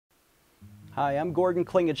Hi, I'm Gordon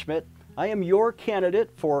Klingenschmitt. I am your candidate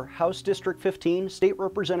for House District 15, State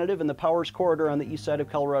Representative in the Powers Corridor on the east side of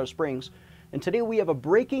Colorado Springs. And today we have a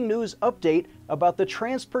breaking news update about the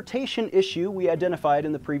transportation issue we identified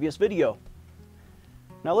in the previous video.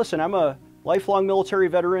 Now listen, I'm a lifelong military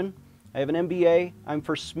veteran. I have an MBA. I'm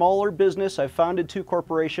for smaller business. I've founded 2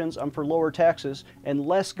 corporations. I'm for lower taxes and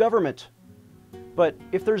less government. But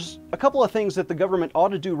if there's a couple of things that the government ought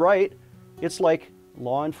to do right, it's like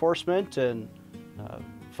law enforcement and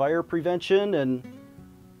fire prevention and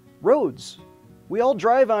roads. We all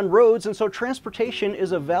drive on roads, and so transportation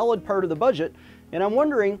is a valid part of the budget. And I'm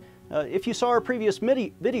wondering, if you saw our previous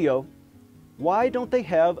video, why don't they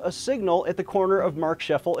have a signal at the corner of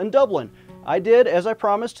Marksheffel and Dublin? I did, as I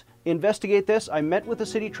promised, investigate this. I met with the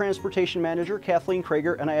city transportation manager, Kathleen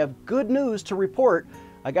Krager, and I have good news to report.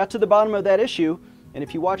 I got to the bottom of that issue, and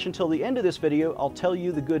if you watch until the end of this video, I'll tell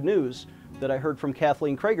you the good news that I heard from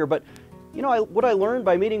Kathleen Krager. But you know, what I learned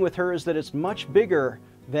by meeting with her is that it's much bigger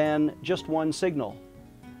than just one signal.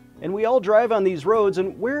 And we all drive on these roads,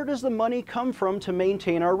 and where does the money come from to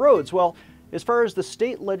maintain our roads? Well, as far as the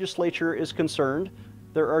state legislature is concerned,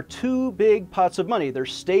 there are 2 big pots of money.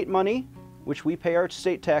 There's state money, which we pay our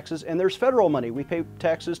state taxes, and there's federal money. We pay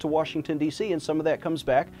taxes to Washington, D.C., and some of that comes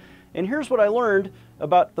back. And here's what I learned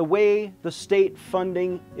about the way the state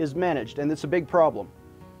funding is managed, and it's a big problem.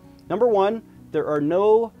 Number 1, there are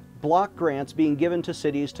no block grants being given to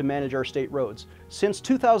cities to manage our state roads. Since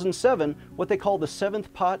 2007, what they call the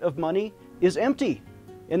 7th pot of money is empty.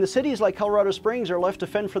 And the cities like Colorado Springs are left to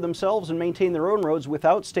fend for themselves and maintain their own roads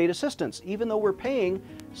without state assistance, even though we're paying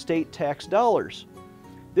state tax dollars.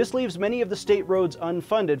 This leaves many of the state roads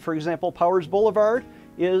unfunded. For example, Powers Boulevard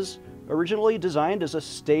is originally designed as a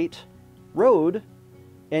state road,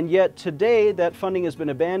 and yet today that funding has been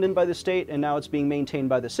abandoned by the state and now it's being maintained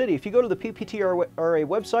by the city. If you go to the PPTRA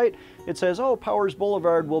website, it says, oh, Powers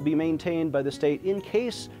Boulevard will be maintained by the state in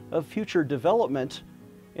case of future development.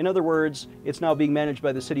 In other words, it's now being managed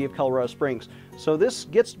by the city of Colorado Springs. So this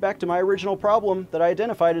gets back to my original problem that I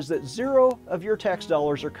identified, is that 0 of your tax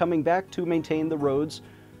dollars are coming back to maintain the roads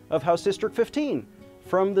of House District 15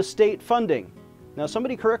 from the state funding. Now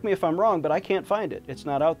somebody correct me if I'm wrong, but I can't find it. It's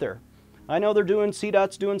not out there. I know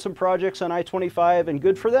CDOT's doing some projects on I-25, and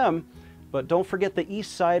good for them, but don't forget the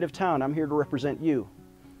east side of town. I'm here to represent you.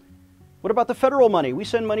 What about the federal money? We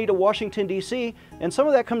send money to Washington, D.C., and some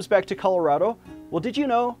of that comes back to Colorado. Well, did you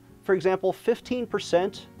know, for example,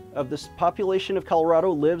 15% of the population of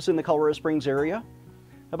Colorado lives in the Colorado Springs area?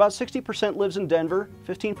 About 60% lives in Denver,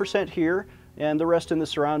 15% here, and the rest in the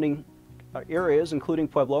surrounding areas, including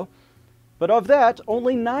Pueblo. But of that,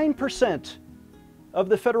 only 9% of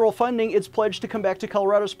the federal funding is pledged to come back to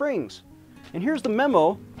Colorado Springs. And here's the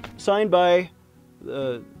memo signed by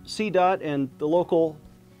the CDOT and the local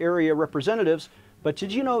area representatives. But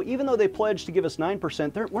did you know, even though they pledged to give us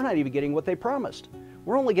 9%, we're not even getting what they promised.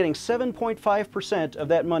 We're only getting 7.5% of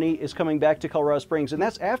that money is coming back to Colorado Springs, and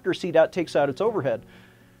that's after CDOT takes out its overhead.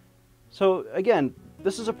 So again,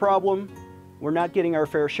 this is a problem. We're not getting our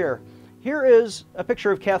fair share. Here is a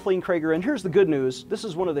picture of Kathleen Krager, and here's the good news. This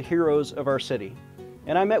is one of the heroes of our city.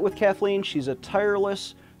 And I met with Kathleen. She's a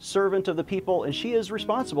tireless servant of the people, and she is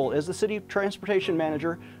responsible as the city transportation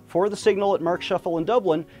manager for the signal at Marksheffel in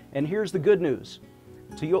Dublin. And here's the good news.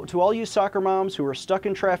 To all you soccer moms who are stuck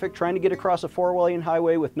in traffic trying to get across a 4-lane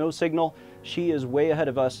highway with no signal, she is way ahead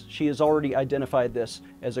of us. She has already identified this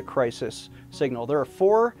as a crisis signal. There are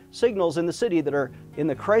 4 signals in the city that are in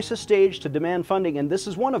the crisis stage to demand funding, and this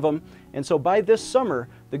is one of them. And so by this summer,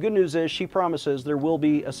 the good news is she promises there will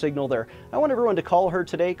be a signal there. I want everyone to call her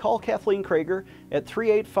today. Call Kathleen Krager at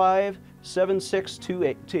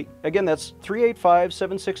 385-7628. Again, that's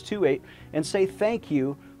 385-7628, and say thank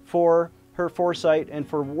you for her foresight and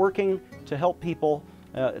for working to help people,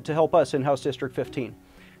 to help us in House District 15.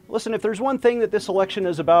 Listen, if there's one thing that this election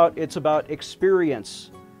is about, it's about experience.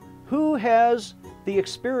 Who has the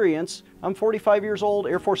experience? I'm 45 years old,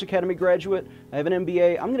 Air Force Academy graduate. I have an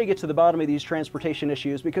MBA. I'm going to get to the bottom of these transportation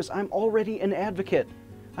issues because I'm already an advocate.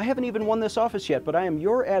 I haven't even won this office yet, but I am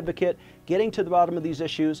your advocate getting to the bottom of these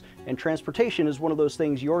issues, and transportation is one of those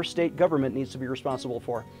things your state government needs to be responsible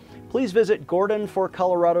for. Please visit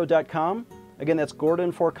GordonForColorado.com. Again, that's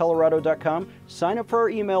GordonForColorado.com. Sign up for our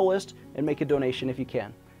email list and make a donation if you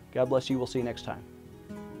can. God bless you. We'll see you next time.